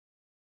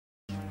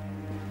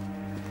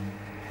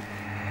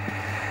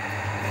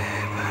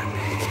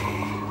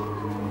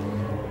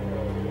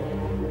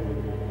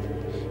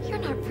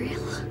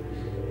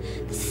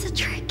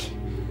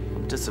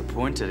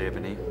disappointed,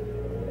 Ebony.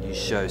 You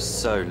show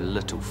so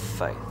little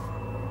faith.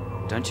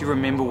 Don't you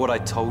remember what I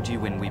told you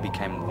when we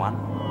became one?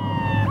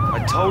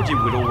 I told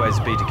you we'd always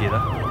be together.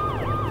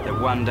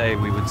 That one day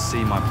we would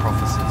see my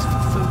prophecies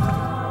fulfilled.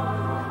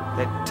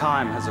 That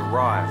time has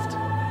arrived.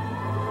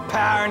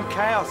 Power and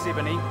chaos,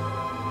 Ebony.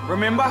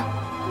 Remember?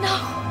 No.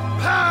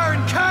 Power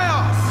and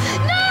chaos!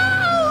 No!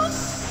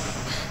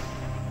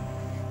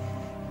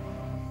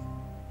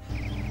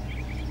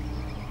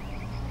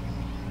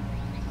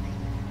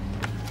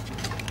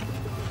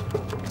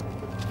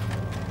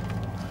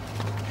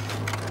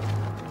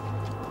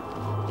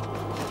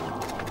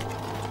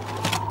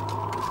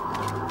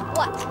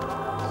 What?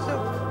 So,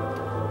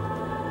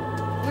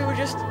 we were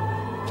just...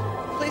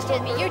 Please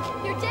don't...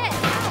 You're dead.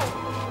 Ow.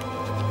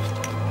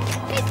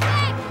 He's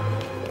back!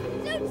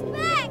 Zoot's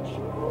back!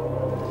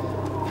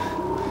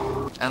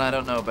 And I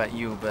don't know about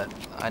you, but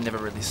I never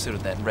really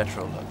suited that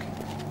retro look.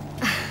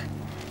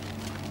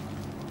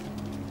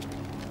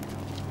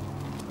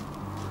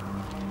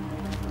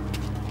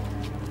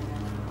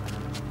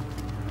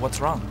 What's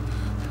wrong?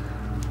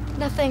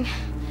 Nothing.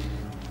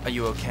 Are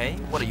you okay?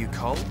 What, are you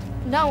cold?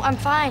 No, I'm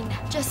fine.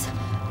 Just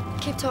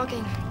keep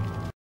talking.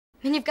 I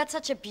mean, you've got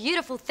such a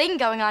beautiful thing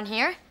going on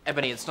here.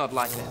 Ebony, it's not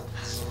like that.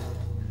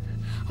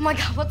 Oh my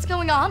God, what's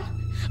going on?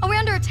 Are we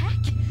under attack?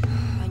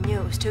 I knew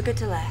it was too good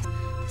to last.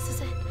 This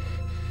is it.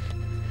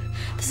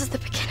 This is the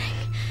beginning.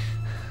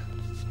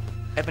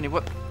 Ebony,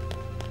 what?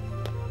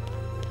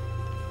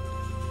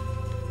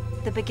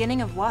 The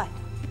beginning of what?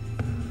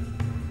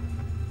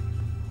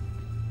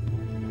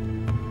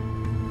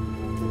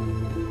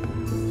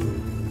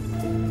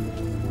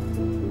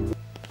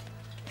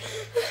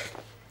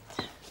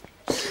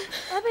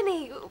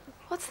 Ebony,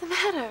 what's the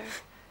matter?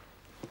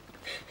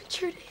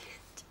 Trudy,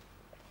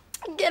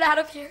 get out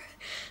of here.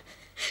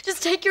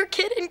 Just take your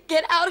kid and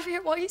get out of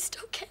here while you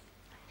still can.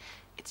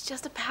 It's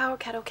just a power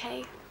cut,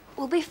 okay?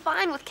 We'll be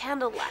fine with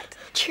candlelight.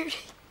 Trudy.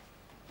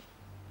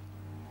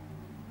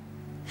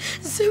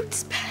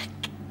 Zoot's back.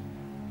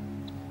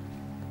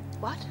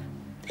 What?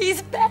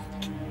 He's back.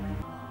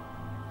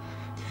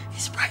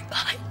 He's right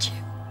behind you.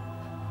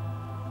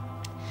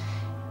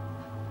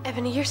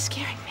 Ebony, you're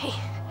scaring me.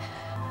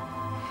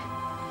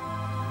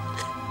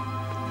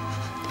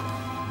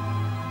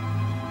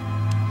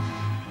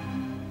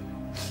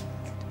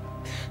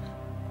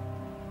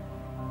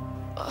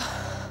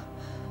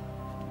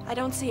 I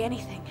don't see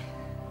anything.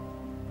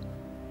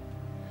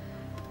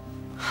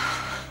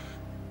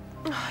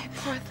 Oh, you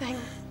poor thing.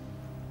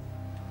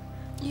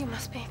 You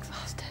must be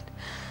exhausted.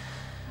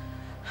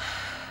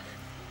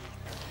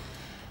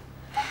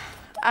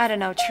 I don't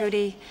know,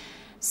 Trudy.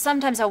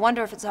 Sometimes I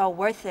wonder if it's all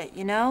worth it,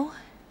 you know?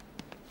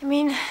 I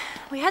mean,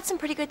 we had some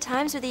pretty good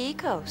times with the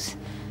ecos.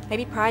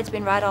 Maybe Pride's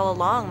been right all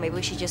along. Maybe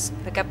we should just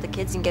pick up the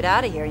kids and get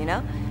out of here, you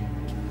know?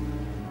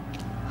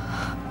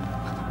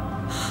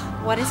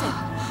 What is it?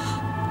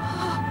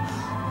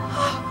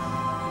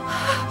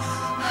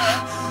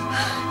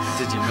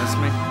 Did you miss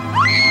me?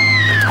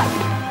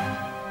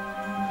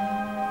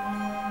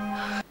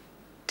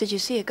 Did you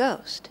see a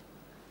ghost?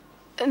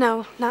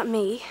 No, not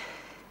me.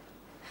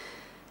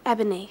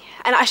 Ebony.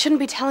 And I shouldn't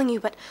be telling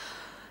you, but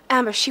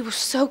Amber, she was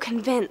so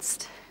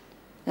convinced.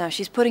 No,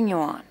 she's putting you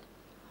on.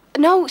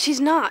 No, she's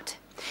not.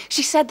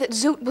 She said that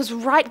Zoot was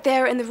right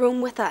there in the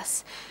room with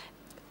us.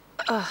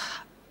 I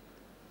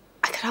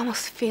could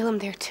almost feel him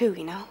there too,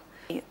 you know?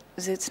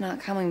 Zoot's not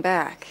coming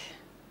back.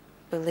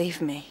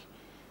 Believe me.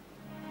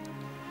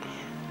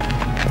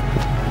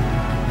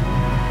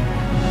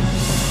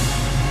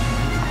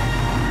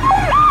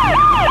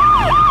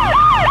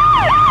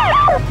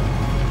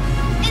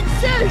 It's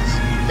Zoot!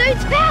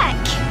 Zoot's back!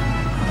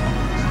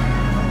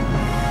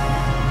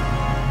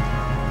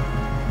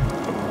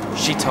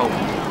 She told me.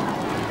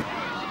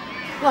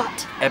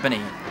 What?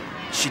 Ebony,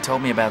 she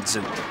told me about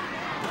Zoot.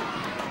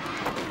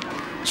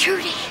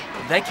 Trudy.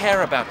 They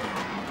care about you.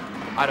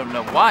 I don't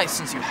know why,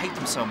 since you hate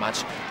them so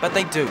much, but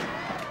they do.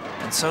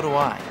 And so do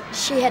I.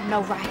 She had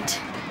no right.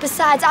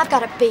 Besides, I've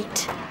got a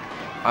beat.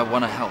 I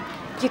want to help.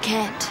 You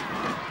can't.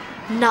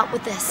 Not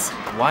with this.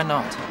 Why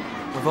not?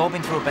 We've all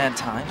been through a bad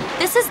time.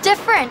 This is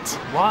different.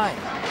 Why?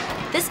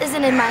 This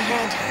isn't in my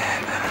head.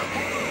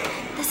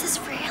 This is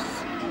real.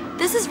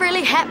 This is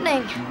really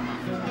happening.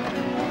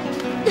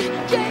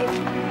 Jake,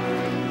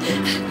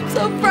 I'm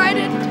so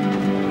frightened.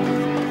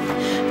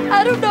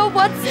 I don't know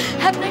what's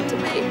happening to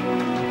me.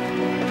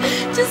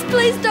 Just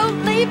please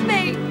don't leave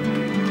me.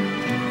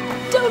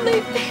 Don't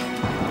leave me.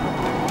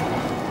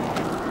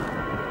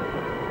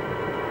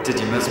 Did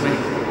you miss me?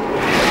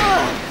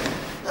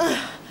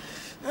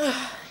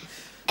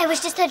 It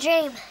was just a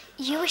dream.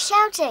 You were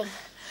shouting.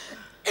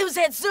 It was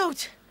that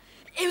Zoot.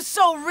 It was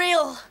so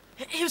real.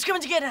 He was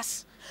coming to get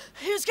us.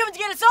 He was coming to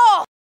get us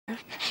all.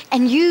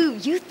 And you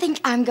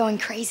think I'm going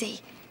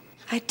crazy.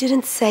 I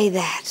didn't say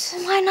that.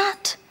 Why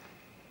not?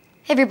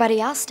 Everybody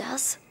else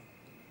does.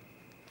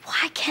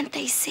 Why can't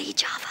they see,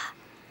 Java?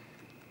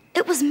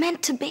 It was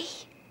meant to be.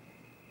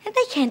 And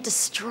they can't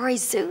destroy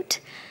Zoot.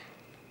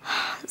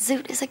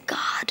 Zoot is a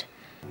god.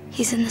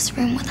 He's in this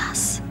room with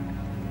us.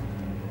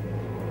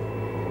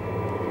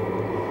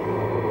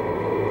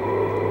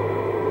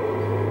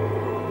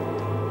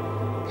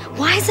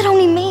 Why is it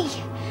only me?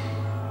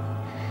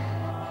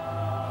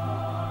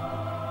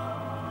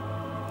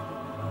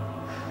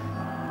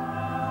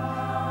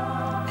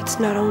 It's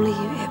not only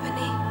you,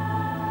 Ebony.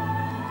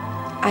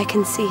 I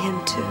can see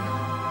him too.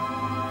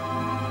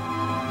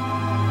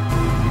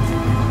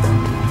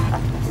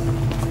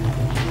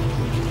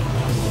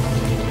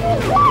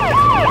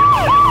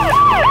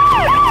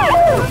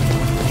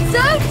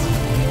 Zoot!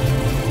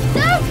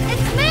 Zoot,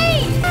 it's me!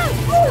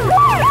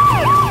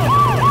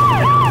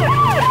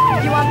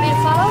 You want me to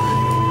follow?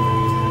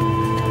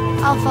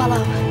 I'll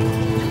follow.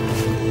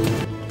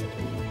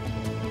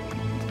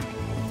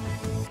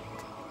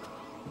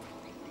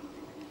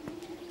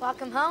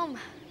 Welcome home.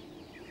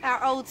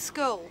 Our old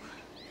school.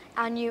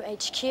 Our new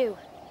HQ.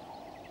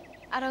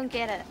 I don't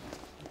get it.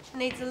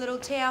 Needs a little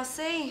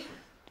TLC.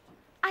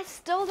 I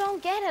still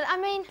don't get it. I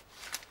mean,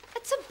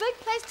 it's a big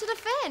place to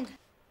defend.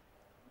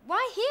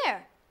 Why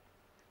here?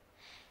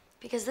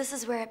 Because this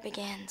is where it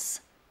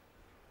begins.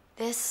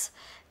 This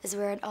is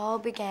where it all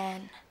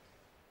began.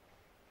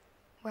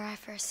 Where I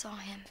first saw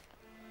him.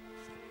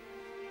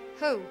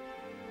 Who?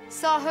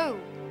 Saw who?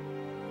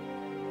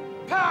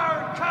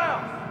 Power and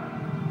chaos!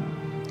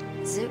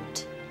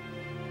 Zoot.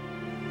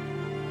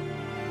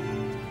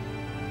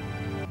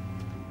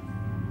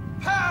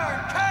 Power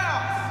and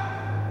chaos!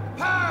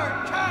 Power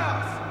and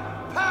chaos!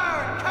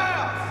 Power and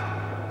chaos!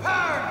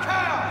 Power and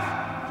chaos!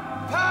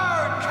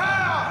 Power and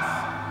chaos!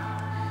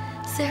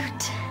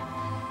 Zoot.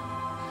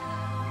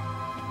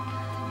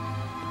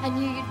 I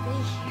knew you'd be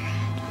here.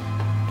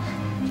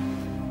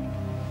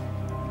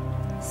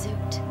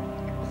 Zoot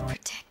will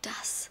protect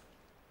us.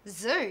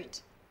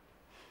 Zoot.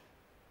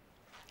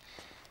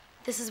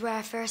 This is where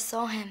I first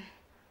saw him.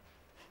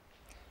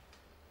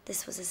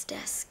 This was his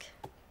desk.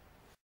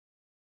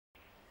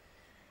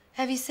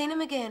 Have you seen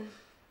him again?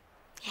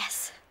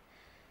 Yes.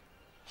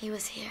 He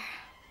was here.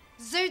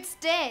 Zoot's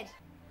dead.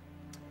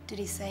 Did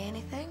he say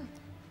anything?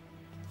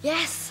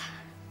 Yes.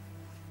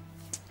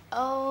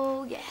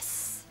 Oh,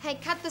 yes. Hey,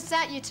 cut this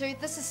out, you two.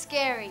 This is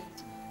scary.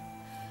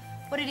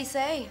 What did he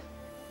say?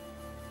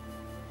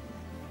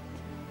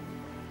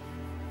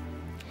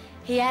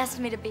 He asked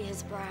me to be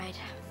his bride.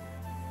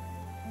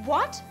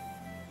 What?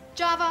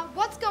 Java,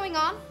 what's going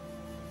on?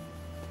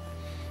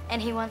 And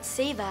he wants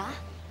Siva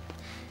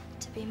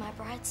to be my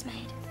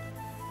bridesmaid.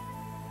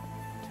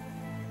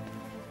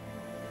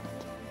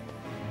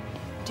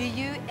 Do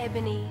you,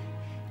 Ebony,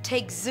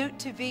 take Zoot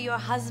to be your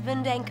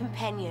husband and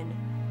companion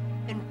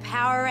in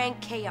power and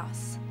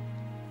chaos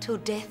till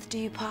death do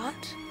you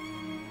part?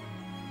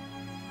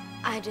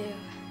 I do.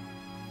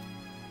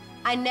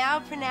 I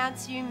now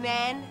pronounce you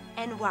man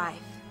and wife.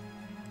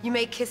 You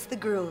may kiss the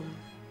groom.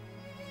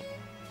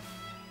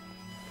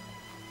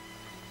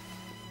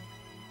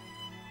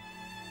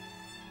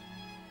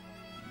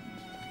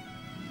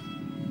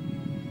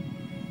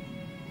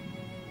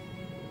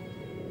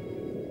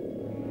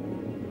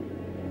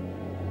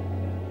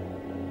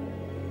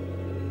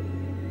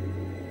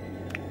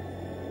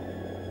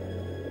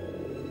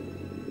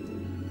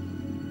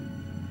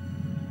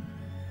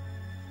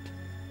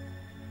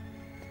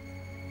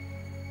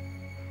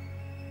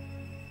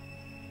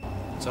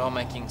 It's all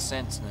making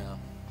sense now.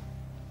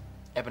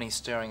 Ebony's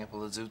stirring up all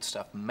the Zoot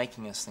stuff,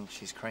 making us think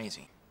she's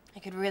crazy.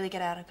 It could really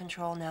get out of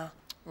control now.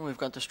 Well, we've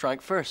got to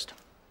strike first.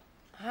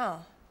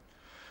 How?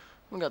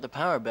 We got the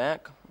power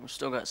back. We've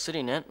still got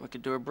CityNet. We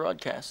could do a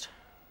broadcast.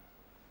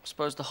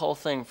 Suppose the whole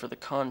thing for the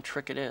con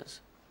trick it is.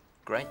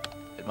 Great.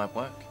 It might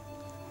work.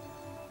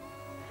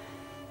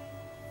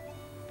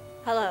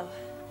 Hello.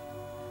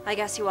 I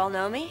guess you all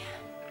know me?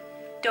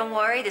 Don't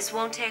worry, this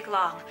won't take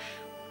long.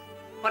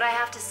 What I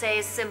have to say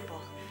is simple.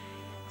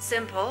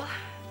 Simple,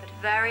 but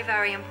very,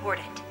 very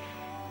important.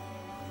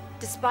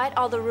 Despite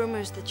all the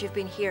rumors that you've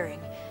been hearing,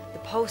 the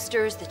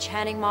posters, the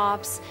chanting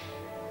mobs,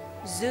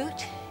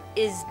 Zoot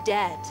is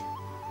dead.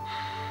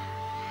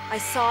 I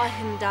saw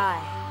him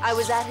die. I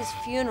was at his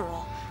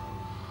funeral.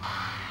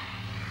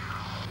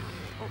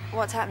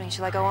 What's happening?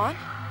 Shall I go on?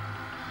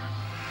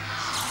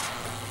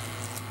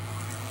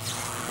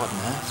 What on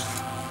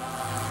earth?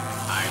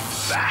 I'm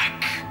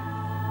back.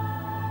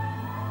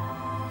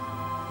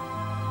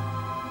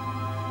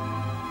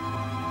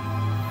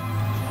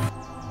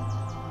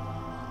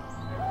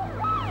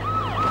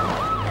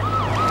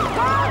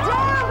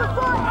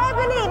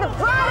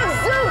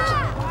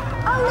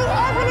 Only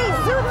Ebony,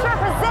 Zoot's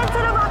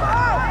representative on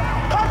Earth,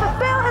 can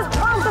fulfill his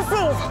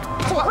prophecies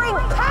to bring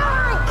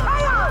power and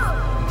chaos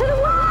to the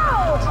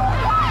world!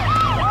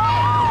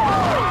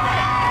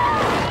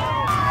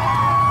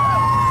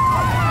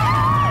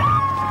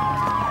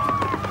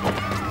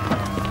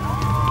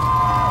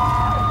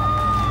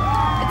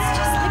 It's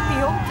just like the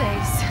old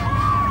days.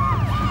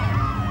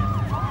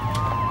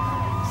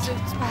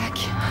 Zoot's back.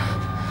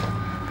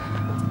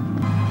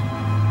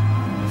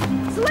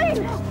 Sleep!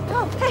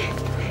 Oh, hey.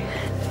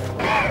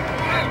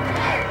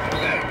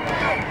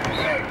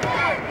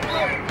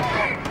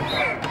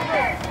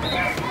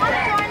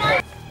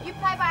 You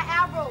play by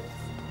our rules.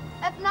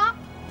 If not,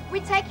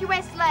 we take you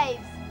as slaves.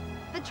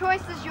 The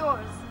choice is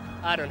yours.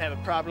 I don't have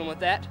a problem with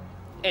that.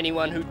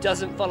 Anyone who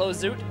doesn't follow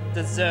Zoot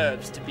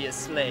deserves to be a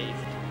slave.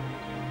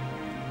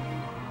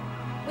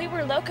 We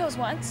were locos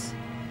once.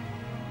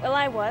 Well,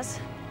 I was.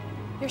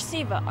 You're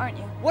Siva, aren't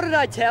you? What did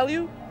I tell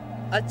you?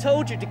 I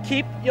told you to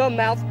keep your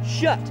mouth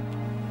shut.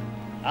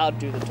 I'll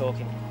do the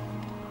talking.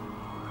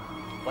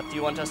 What do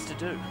you want us to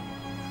do?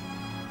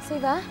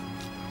 Siva,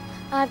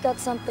 I've got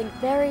something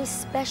very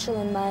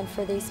special in mind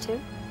for these two.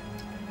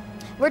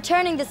 We're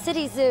turning the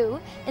city zoo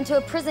into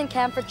a prison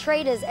camp for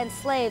traitors and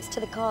slaves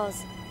to the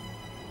cause.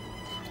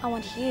 I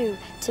want you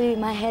to be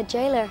my head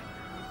jailer.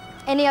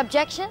 Any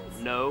objections?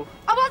 No.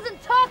 I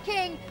wasn't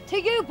talking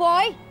to you,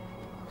 boy.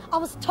 I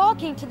was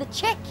talking to the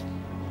chick.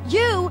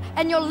 You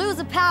and your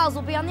loser pals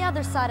will be on the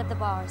other side of the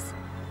bars.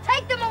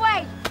 Take them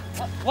away!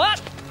 What?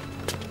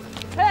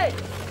 Hey!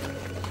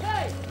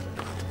 Hey!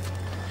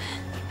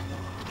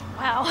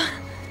 Wow.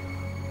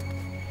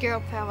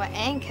 Girl power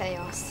and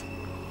chaos.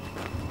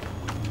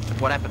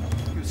 What happened?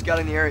 He was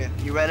scouting the area.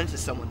 He ran into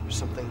someone or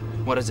something.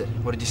 What is it?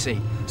 What did you see?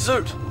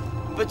 Zoot!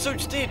 But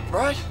Zoot's dead,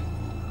 right?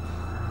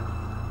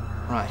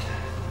 Right.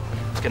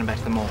 Let's get him back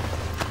to the mall.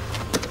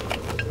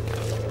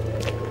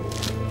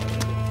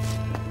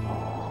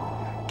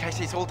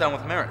 Casey's all done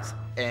with mirrors.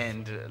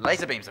 And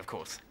laser beams, of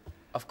course.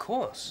 Of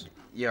course.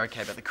 Yeah,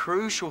 okay, but the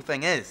crucial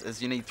thing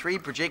is you need 3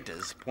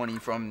 projectors pointing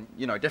from,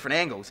 different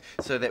angles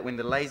so that when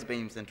the laser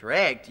beams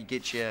interact, you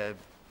get your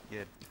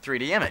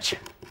 3D image.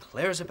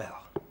 Clear as a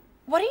bell.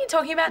 What are you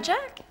talking about,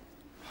 Jack?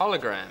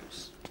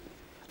 Holograms.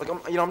 Look,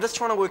 I'm just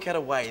trying to work out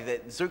a way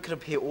that Zoot could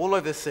appear all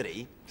over the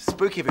city,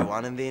 spook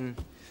everyone, and then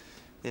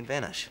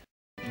vanish.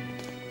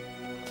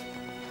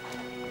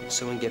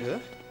 Someone get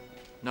hurt?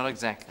 Not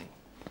exactly.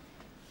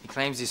 He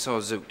claims he saw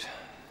Zoot.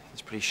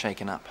 He's pretty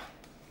shaken up.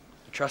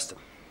 You trust him?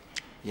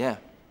 Yeah.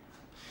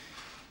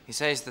 He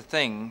says the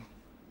thing,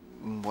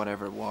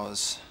 whatever it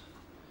was,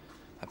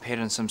 appeared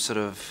in some sort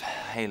of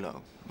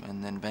halo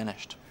and then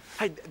vanished.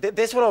 Hey,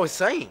 that's what I was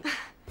saying.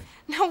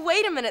 Now,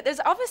 wait a minute. There's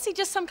obviously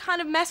just some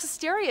kind of mass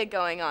hysteria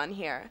going on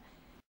here.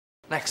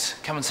 Lex,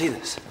 come and see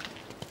this.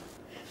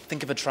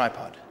 Think of a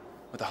tripod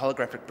with a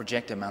holographic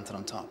projector mounted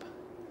on top.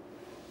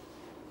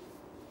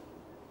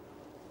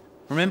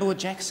 Remember what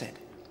Jack said?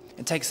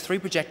 It takes 3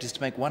 projectors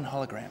to make 1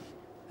 hologram.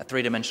 A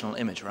 3-dimensional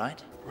image,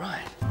 right?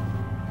 Right.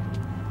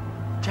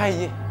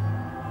 Jay,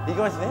 you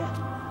guys there?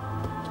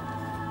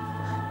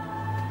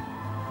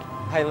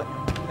 Hey, look,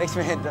 thanks,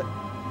 man.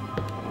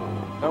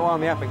 Don't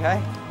wind me up,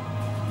 okay?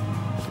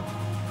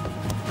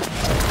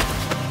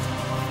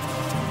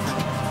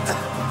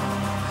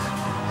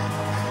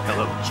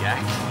 Hello,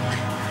 Jack.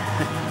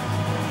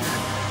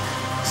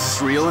 Is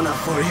this real enough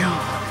for you?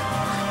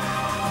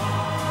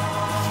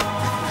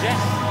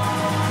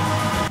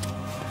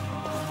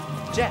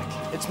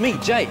 Jack, it's me,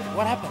 Jay.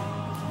 What happened?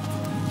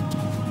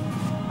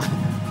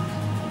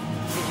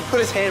 He put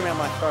his hand around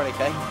my throat,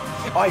 okay?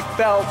 I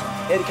felt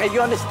it, okay?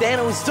 You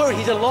understand? It was Zoot.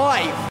 He's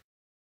alive.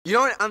 You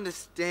don't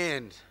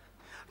understand.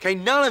 Okay,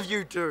 none of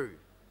you do.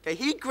 Okay,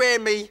 he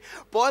grabbed me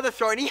by the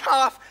throat and he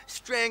half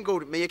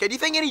strangled me, okay? Do you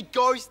think any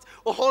ghost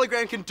or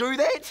hologram can do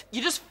that?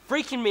 You're just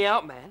freaking me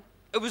out, man.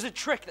 It was a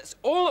trick. That's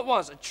all it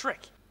was, a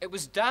trick. It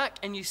was dark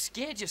and you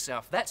scared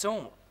yourself, that's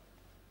all.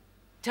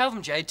 Tell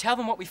them, Jay. Tell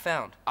them what we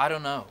found. I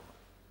don't know.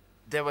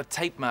 There were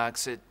tape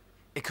marks. It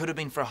could have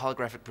been for a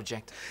holographic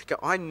projector. Okay,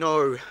 I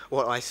know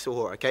what I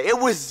saw, okay? It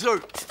was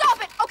Zoot.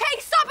 Stop it, okay?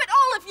 Stop it,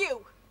 all of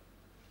you!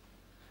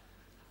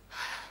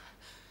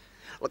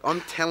 Look,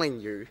 I'm telling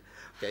you,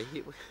 okay,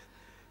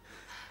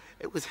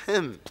 it was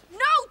him.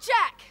 No,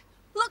 Jack!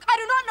 Look, I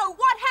do not know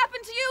what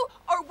happened to you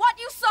or what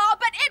you saw,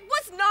 but it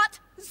was not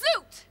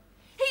Zoot.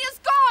 He is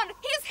gone.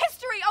 He is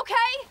history,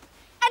 okay?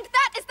 And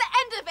that is the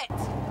end of it.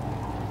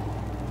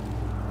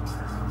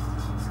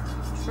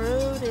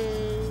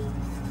 Trudy.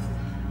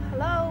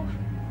 Hello?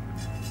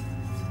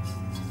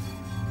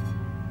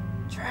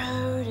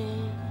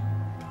 Trudy.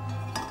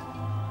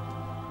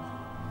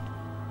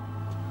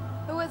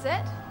 Who is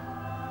it?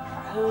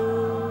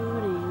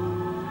 Trudy.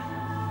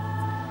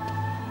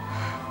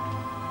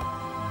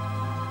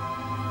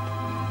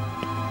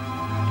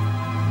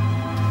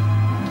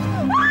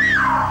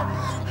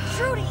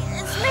 Trudy,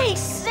 it's me,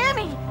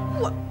 Sammy.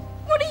 What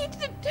are you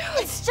doing?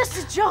 It's just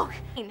a joke.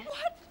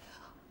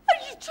 What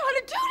are you trying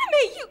to do to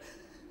me?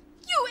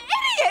 You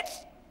idiot!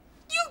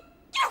 You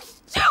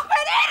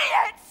stupid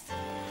idiots!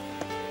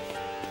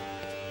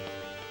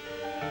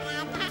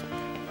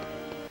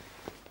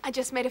 I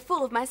just made a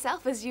fool of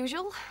myself as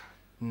usual.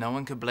 No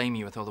one could blame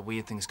you with all the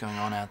weird things going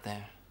on out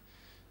there.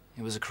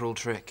 It was a cruel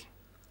trick.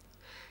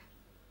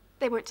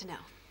 They weren't to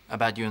know.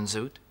 About you and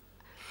Zoot?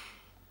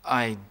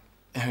 I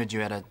heard you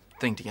had a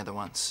thing together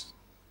once.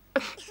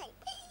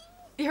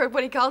 You heard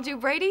what he called you,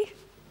 Brady?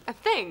 A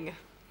thing.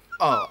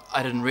 Oh,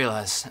 I didn't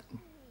realize.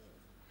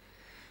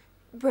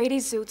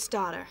 Brady's Zoot's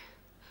daughter.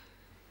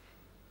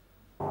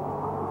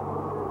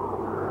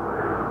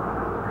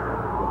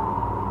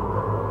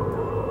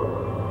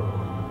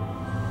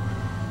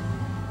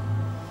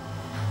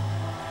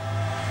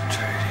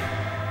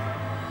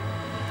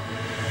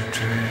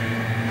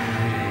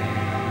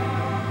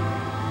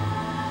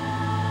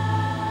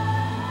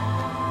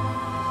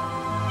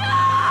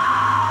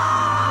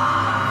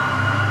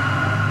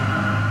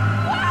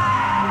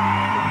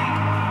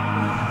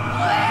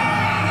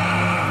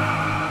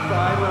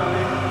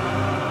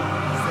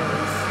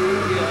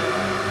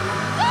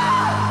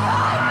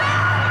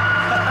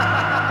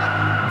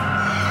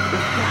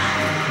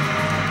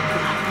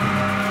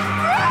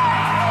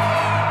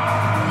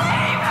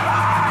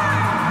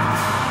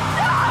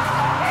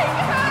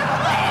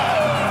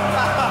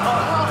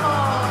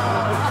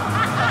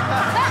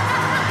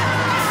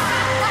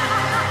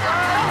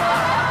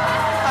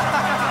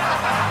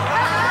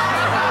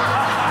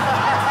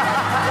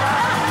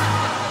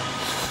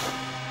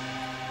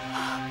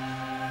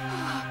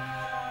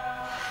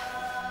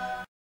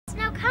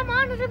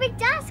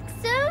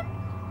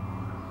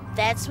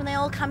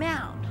 all come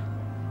out.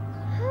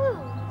 Who?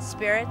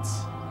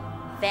 Spirits,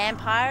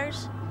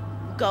 vampires,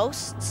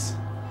 ghosts.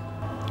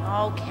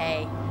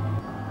 Okay.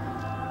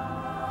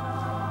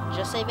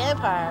 Just say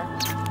vampire.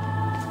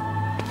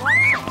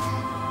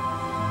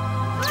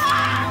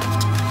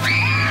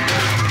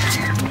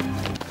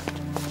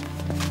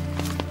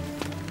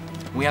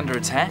 We under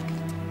attack?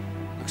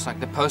 Looks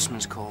like the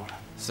postman's called.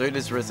 Zoot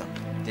has risen.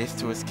 Death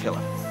to his killer.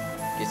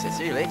 Guess that's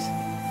you, Lex.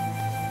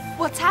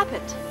 What's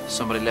happened?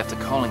 Somebody left a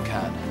calling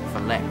card for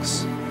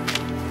Lex.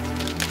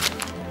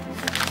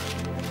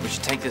 We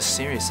should take this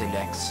seriously,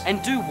 Lex.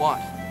 And do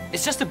what?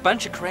 It's just a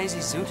bunch of crazy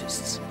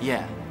Zootists.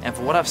 Yeah, and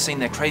for what I've seen,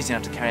 they're crazy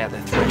enough to carry out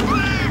their threat.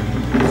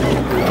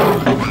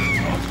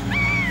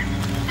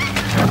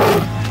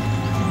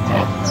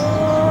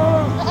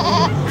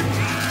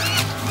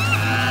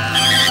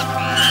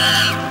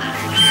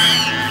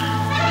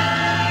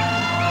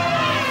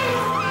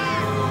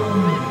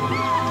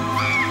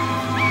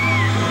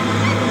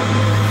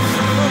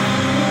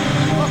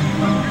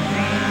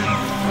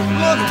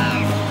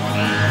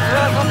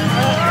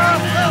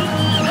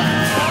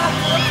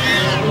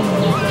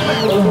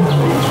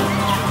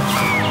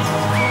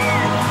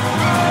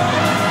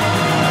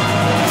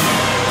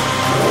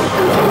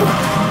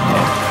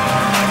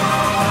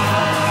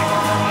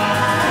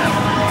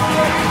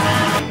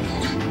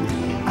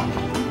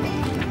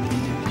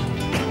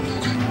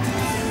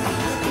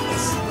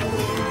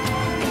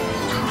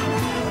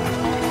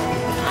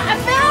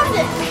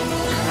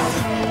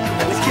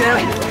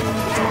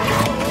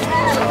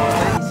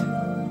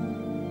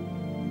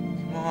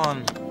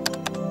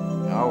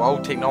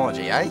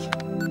 Technology, eh?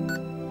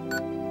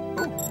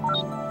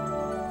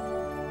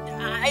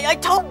 I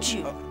told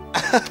you.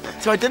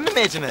 So I didn't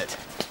imagine it.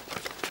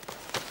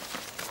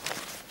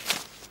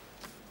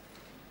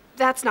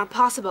 That's not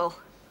possible.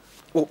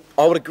 Well,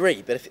 I would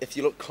agree, but if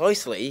you look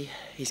closely,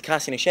 he's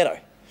casting a shadow.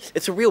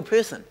 It's a real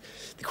person.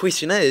 The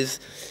question is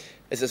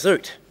it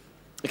Zoot?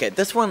 Okay,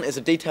 this one is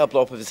a detailed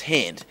blow-up of his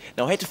hand.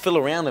 Now, I had to fill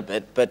around a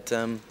bit, but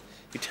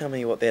you tell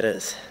me what that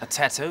is. A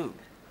tattoo?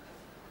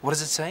 What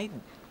does it say?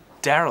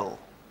 Daryl.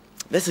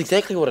 That's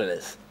exactly what it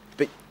is.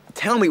 But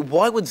tell me,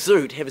 why would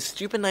Zoot have a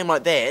stupid name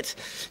like that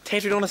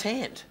tattooed on his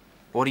hand?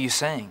 What are you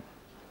saying?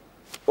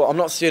 Well, I'm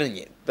not certain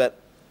yet, but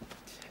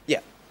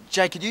yeah.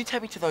 Jay, could you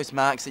take me to those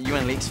marks that you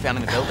and Lex found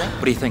in the building?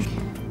 What do you think?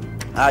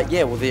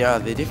 Yeah, well, they're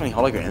definitely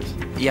holograms.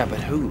 Yeah, but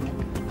who?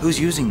 Who's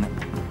using them?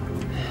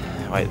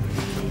 Wait,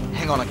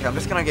 hang on, okay, I'm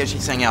just gonna get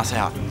something else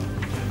out.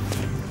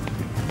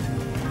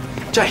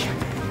 Jay,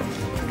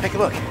 take a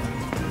look.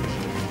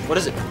 What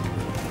is it?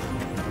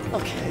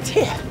 Look, it's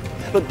here.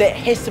 Look, that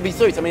has to be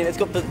Zoot. I mean, it's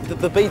got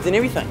the beads and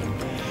everything.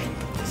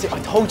 See, I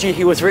told you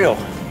he was real.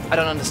 I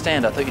don't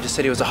understand. I thought you just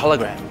said he was a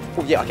hologram.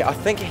 Well, yeah, okay, I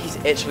think he's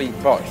actually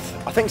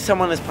both. I think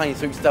someone is playing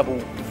Zoot's double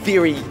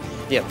very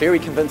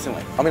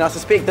convincingly. I mean, I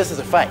suspect this is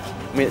a fake.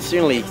 I mean, it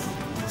certainly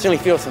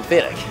feels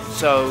synthetic.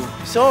 So,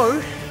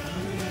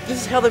 this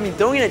is how they've been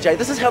doing it, Jay.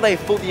 This is how they've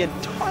fooled the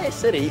entire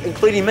city,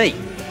 including me.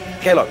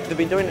 Okay, look, they've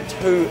been doing it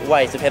two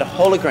ways. They've had a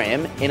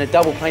hologram and a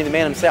double playing the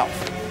man himself.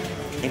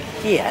 And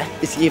here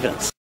is the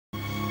evidence.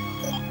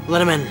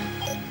 Let him in.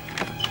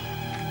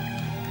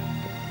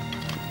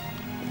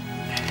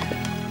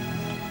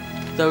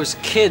 Those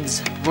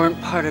kids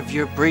weren't part of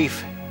your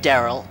brief,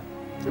 Daryl.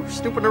 They were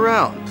snooping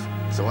around,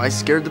 so I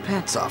scared the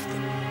pants off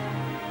them.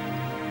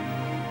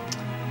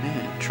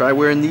 Man, try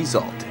wearing these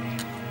all day.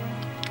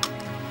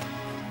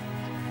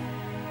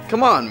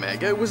 Come on,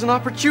 Meg, it was an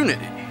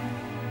opportunity.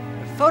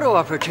 A photo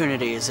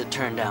opportunity, as it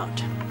turned out.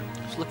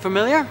 Does it look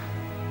familiar?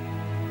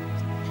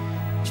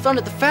 It was found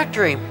at the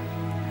factory,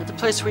 at the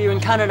place where you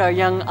encountered our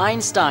young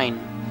Einstein.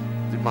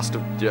 They must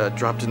have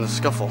dropped in the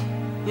scuffle.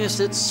 Yes,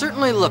 it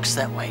certainly looks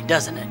that way,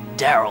 doesn't it,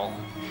 Daryl?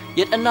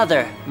 Yet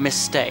another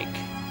mistake.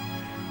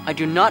 I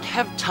do not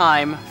have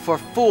time for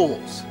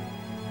fools.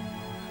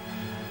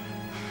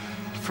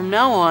 From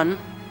now on,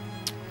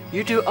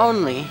 you do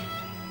only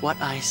what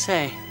I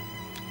say.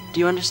 Do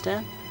you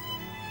understand?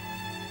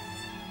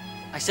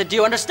 I said, do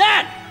you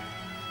understand?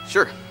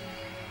 Sure.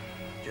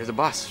 You're the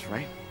boss,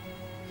 right?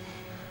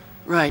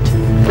 Right.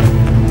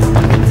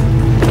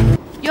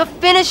 You're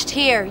finished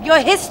here. You're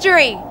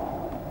history.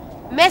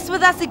 Mess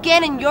with us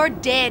again and you're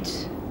dead.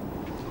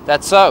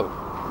 That's so.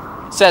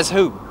 Says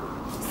who?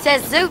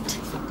 Says Zoot.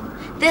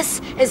 This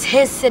is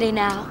his city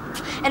now.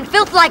 And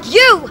filth like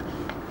you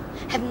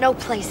have no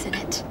place in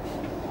it.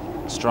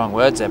 Strong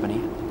words,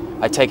 Ebony.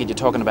 I take it you're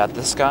talking about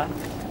this guy?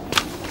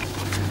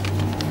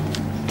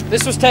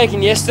 This was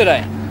taken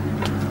yesterday.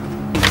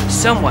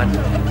 Someone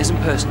is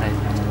impersonating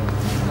it.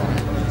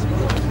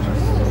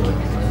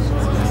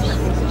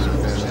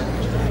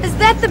 Is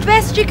that the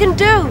best you can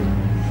do?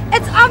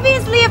 It's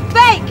obviously a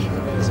fake.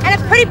 And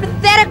a pretty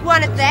pathetic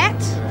one at that.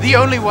 The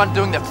only one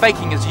doing the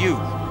faking is you.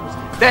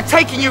 They're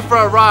taking you for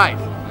a ride.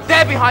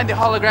 They're behind the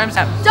holograms.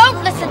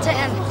 Don't listen to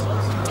him.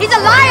 He's a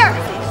liar.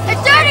 A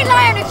dirty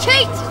liar and a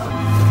cheat.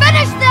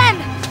 Finish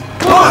them.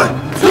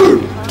 1, 2,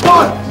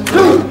 1,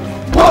 2,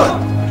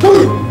 1,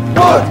 2,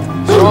 1.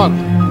 What's wrong?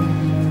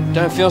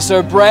 Don't feel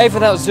so brave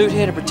without Zoot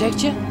here to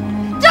protect you?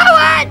 Do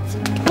it!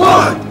 1, 1,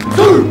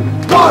 2,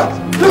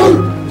 1, 2,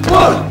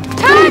 1.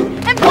 Turn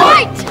and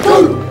fight!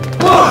 2,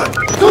 1,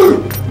 2,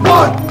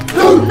 1,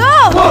 2.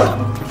 No!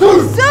 1, 2.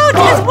 Zoot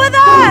is with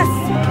us!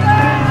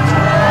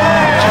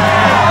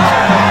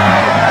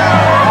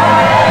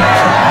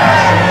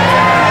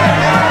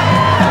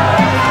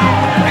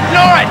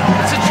 Ignore it!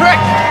 It's a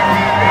trick!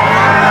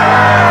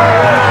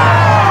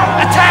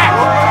 Attack!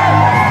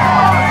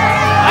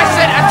 I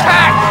said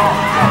attack!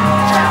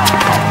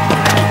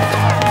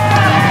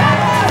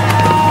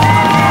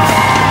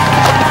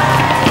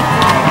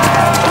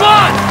 Come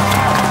on!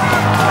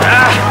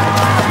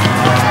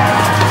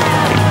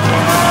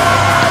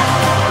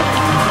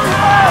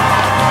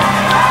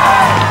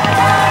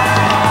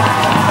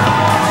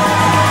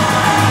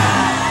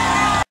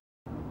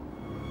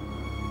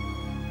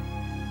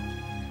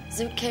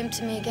 Zoot came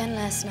to me again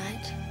last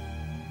night.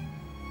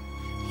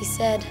 He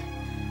said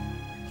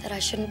that I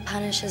shouldn't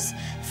punish his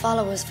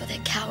followers for their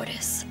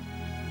cowardice.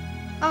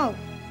 Oh,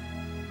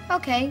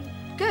 okay,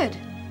 good.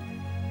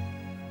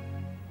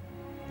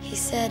 He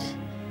said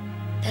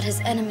that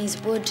his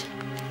enemies would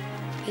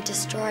be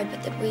destroyed,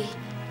 but that we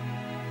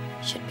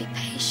should be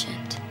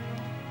patient.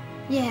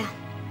 Yeah,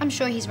 I'm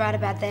sure he's right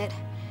about that.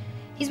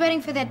 He's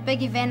waiting for that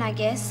big event, I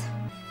guess.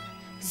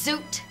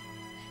 Zoot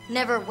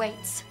never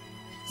waits.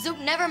 Zoot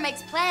never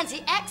makes plans.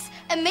 He acts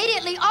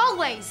immediately,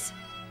 always.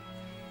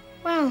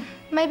 Well,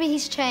 maybe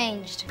he's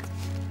changed.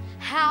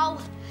 How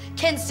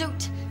can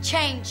Zoot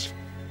change?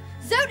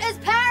 Zoot is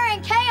power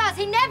and chaos.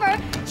 He never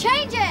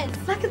changes.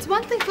 Like, it's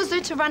one thing for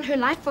Zoot to run her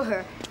life for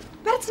her,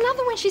 but it's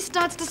another when she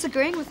starts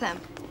disagreeing with him.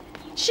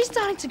 She's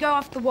starting to go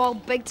off the wall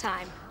big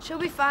time. She'll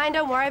be fine,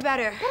 don't worry about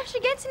her. But if she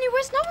gets any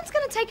worse, no one's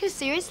gonna take her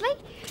seriously.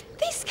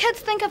 These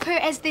kids think of her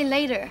as their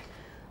leader.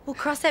 We'll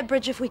cross that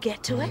bridge if we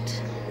get to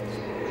it.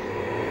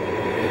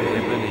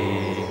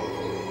 Everybody,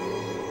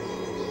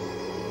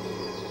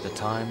 the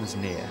time is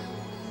near.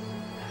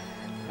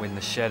 When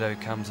the shadow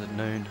comes at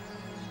noon,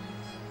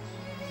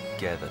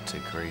 gather to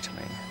greet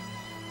me.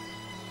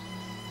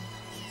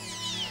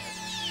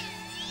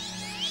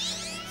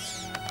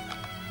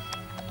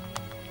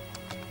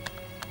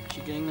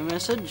 You getting the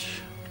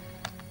message?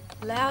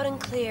 Loud and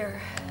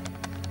clear.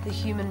 The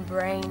human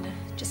brain.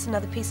 Just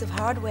another piece of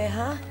hardware,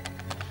 huh?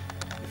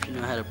 If you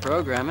know how to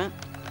program it.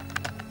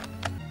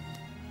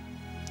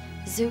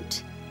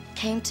 Zoot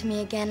came to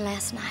me again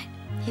last night.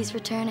 He's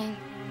returning.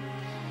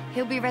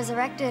 He'll be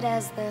resurrected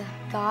as the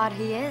god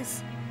he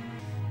is.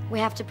 We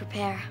have to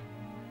prepare.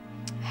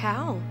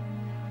 How?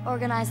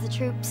 Organize the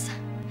troops.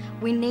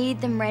 We need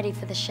them ready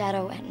for the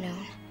shadow at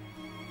noon.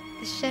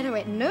 The shadow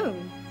at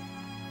noon?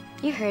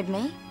 You heard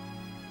me.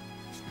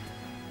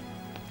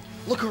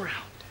 Look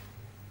around.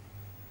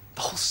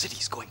 The whole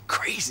city's going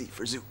crazy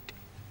for Zoot.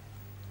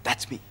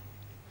 That's me.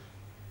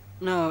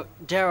 No,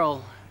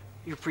 Daryl,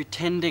 you're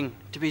pretending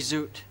to be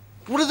Zoot.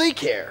 What do they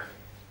care?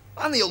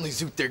 I'm the only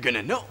Zoot they're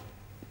gonna know.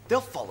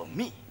 They'll follow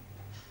me.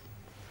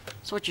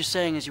 So what you're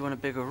saying is you want a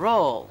bigger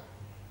role,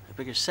 a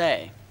bigger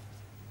say.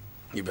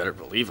 You better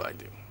believe I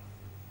do.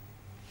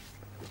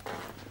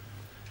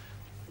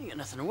 You got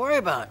nothing to worry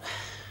about.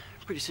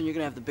 Pretty soon you're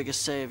gonna have the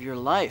biggest say of your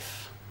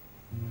life.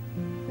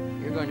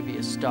 You're going to be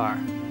a star.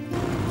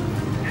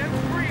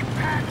 Every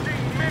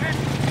passing minute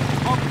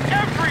of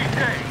every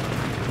day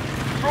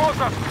draws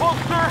us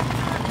closer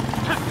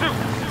to Zoot.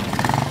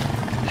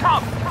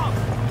 Come,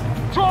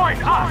 join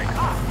us.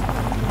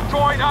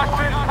 Join us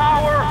in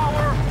power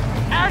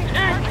and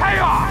in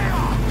chaos.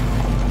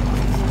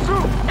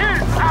 Zoot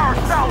is our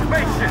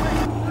salvation.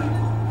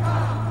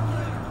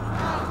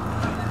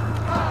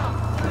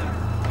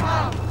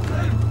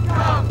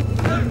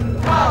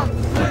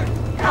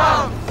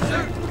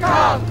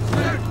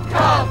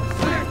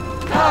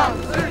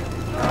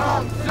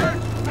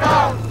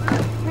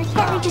 Why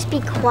can't we just be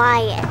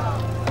quiet?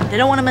 They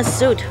don't want to miss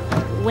Zoot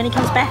when he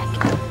comes back.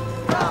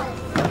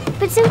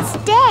 But Zoot's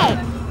dead.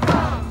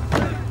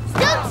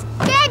 Zoot's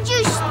dead,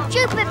 you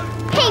stupid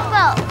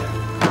people!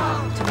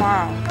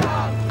 Tomorrow.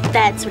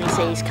 That's when he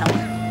says he's coming.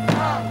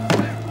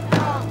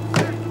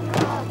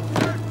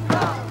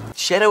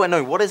 Shadow at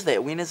noon. What is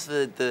that? When is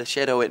the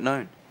shadow at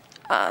noon?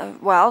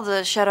 Well,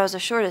 the shadows are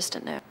shortest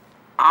at noon.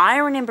 I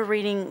remember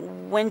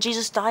reading when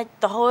Jesus died,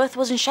 the whole earth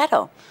was in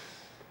shadow.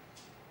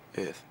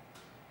 Earth.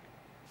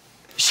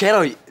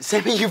 Shadow,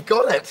 Sammy, you've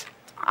got it.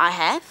 I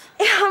have?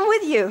 Yeah, I'm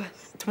with you.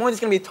 Tomorrow there's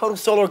going to be a total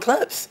solar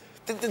eclipse.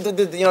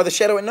 The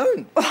shadow at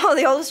noon. Oh,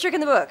 the oldest trick in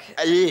the book.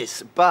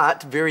 Yes,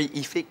 but very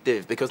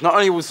effective, because not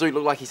only will Zoot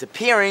look like he's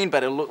appearing,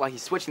 but it'll look like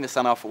he's switching the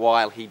sun off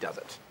while he does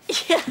it.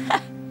 Yeah.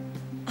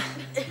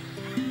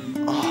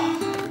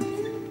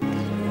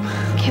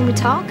 Can we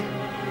talk?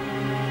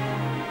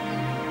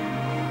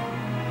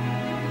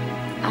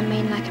 I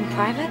mean, like in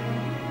private?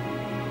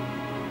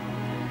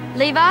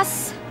 Leave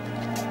us?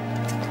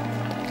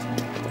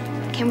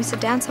 Can we sit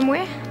down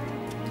somewhere?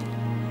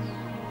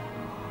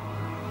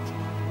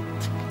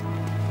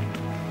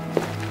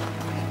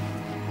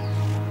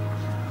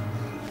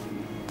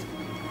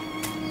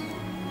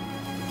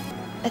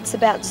 It's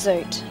about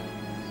Zoot.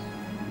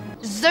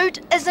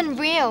 Zoot isn't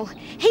real.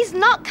 He's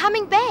not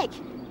coming back.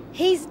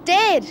 He's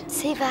dead.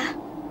 Siva,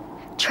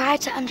 try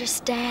to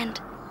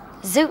understand.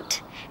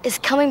 Zoot is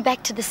coming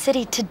back to the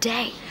city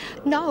today.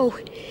 No,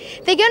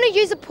 they're going to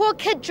use a poor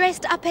kid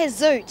dressed up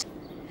as Zoot.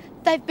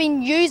 They've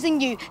been using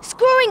you,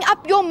 screwing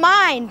up your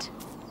mind.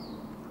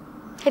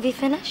 Have you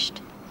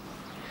finished?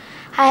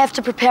 I have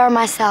to prepare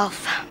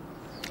myself.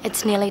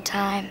 It's nearly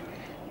time.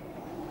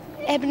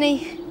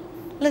 Ebony,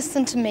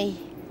 listen to me.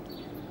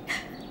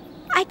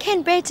 I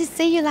can't bear to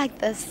see you like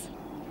this.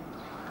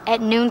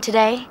 At noon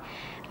today,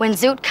 when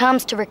Zoot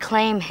comes to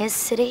reclaim his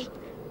city,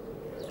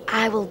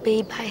 I will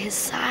be by his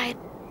side.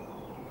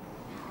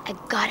 A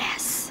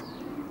goddess.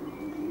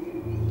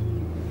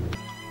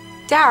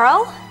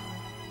 Daryl?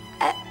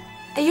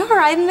 Are you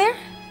alright in there?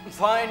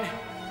 Fine.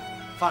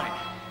 Fine.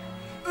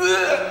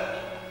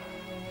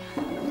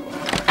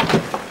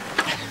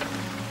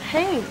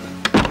 Hey.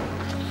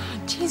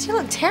 Jeez, you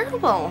look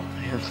terrible.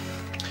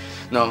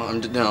 No,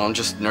 I'm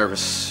just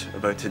nervous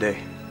about today.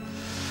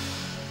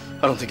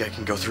 I don't think I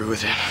can go through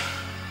with it.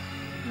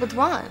 With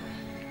what?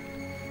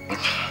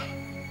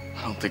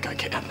 I don't think I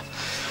can.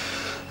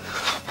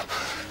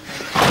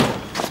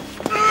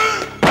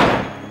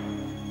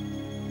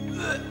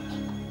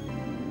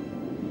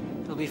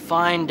 You'll be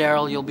fine,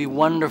 Daryl. You'll be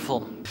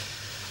wonderful.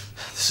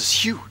 This is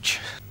huge.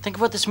 Think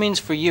of what this means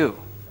for you.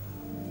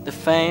 The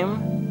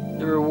fame,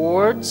 the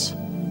rewards,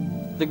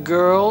 the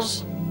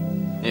girls.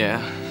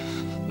 Yeah,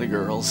 the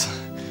girls.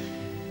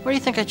 Why do you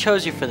think I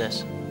chose you for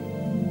this?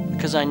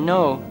 Because I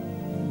know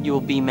you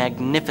will be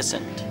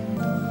magnificent.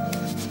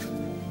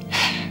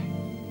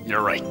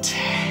 You're right.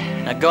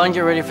 Now go and get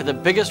ready for the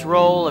biggest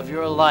role of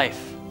your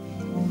life.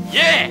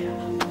 Yeah!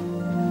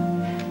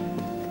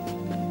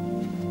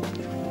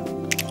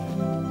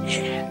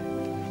 Yeah.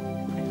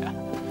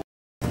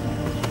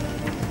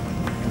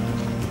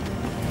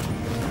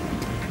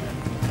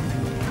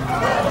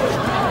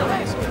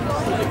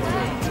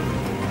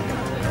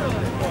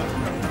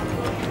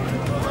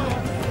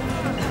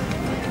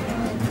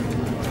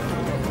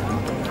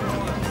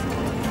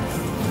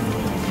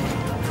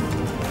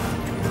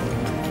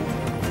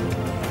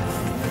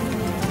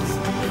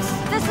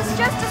 This is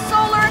just a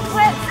solar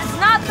eclipse. It's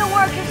not the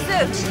work of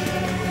Zoot.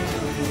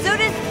 Zoot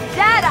is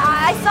dead.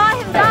 I saw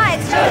him die.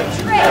 It's just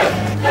a trick.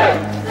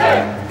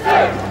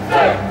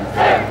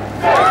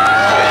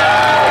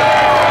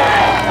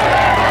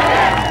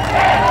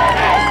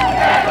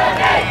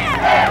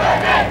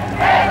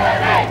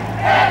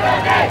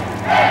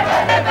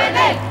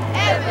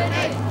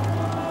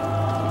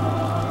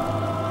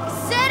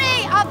 City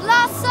of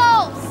lost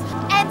souls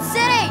and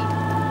city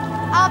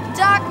of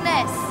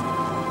darkness.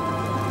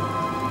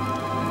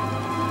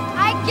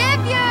 I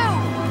give you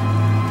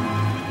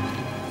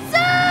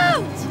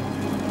Zoot!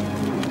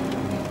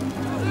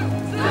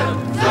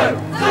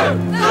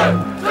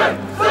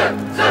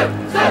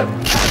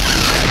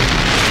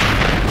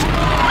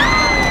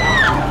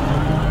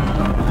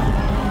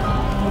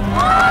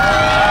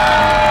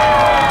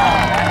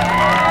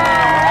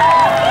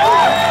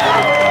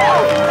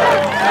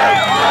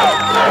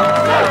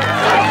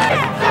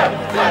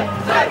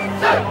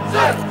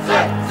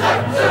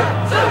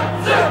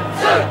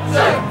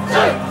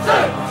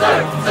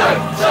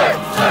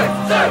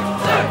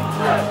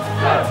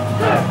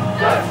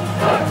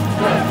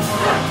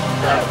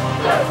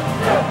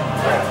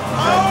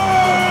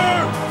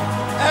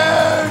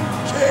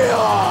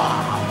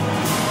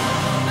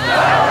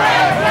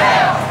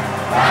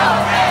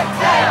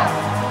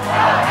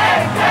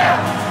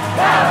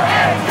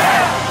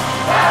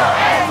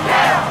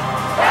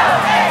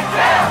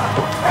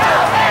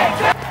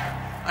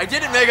 I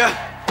did it, Mega!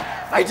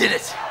 I did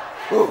it!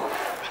 Woo.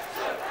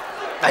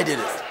 I did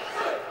it.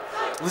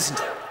 Listen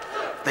to them.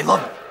 They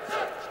love me.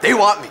 They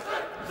want me.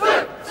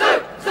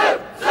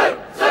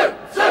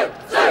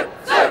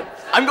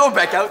 I'm going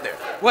back out there.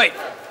 Wait.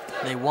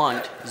 They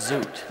want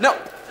Zoot. No.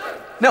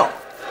 No.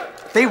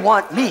 They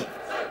want me.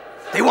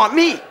 They want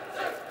me.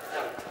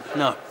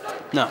 No.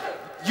 No.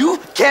 You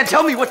can't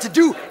tell me what to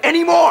do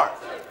anymore.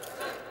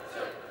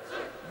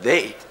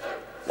 They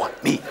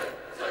want me.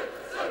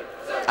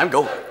 I'm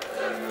going.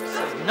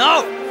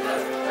 No!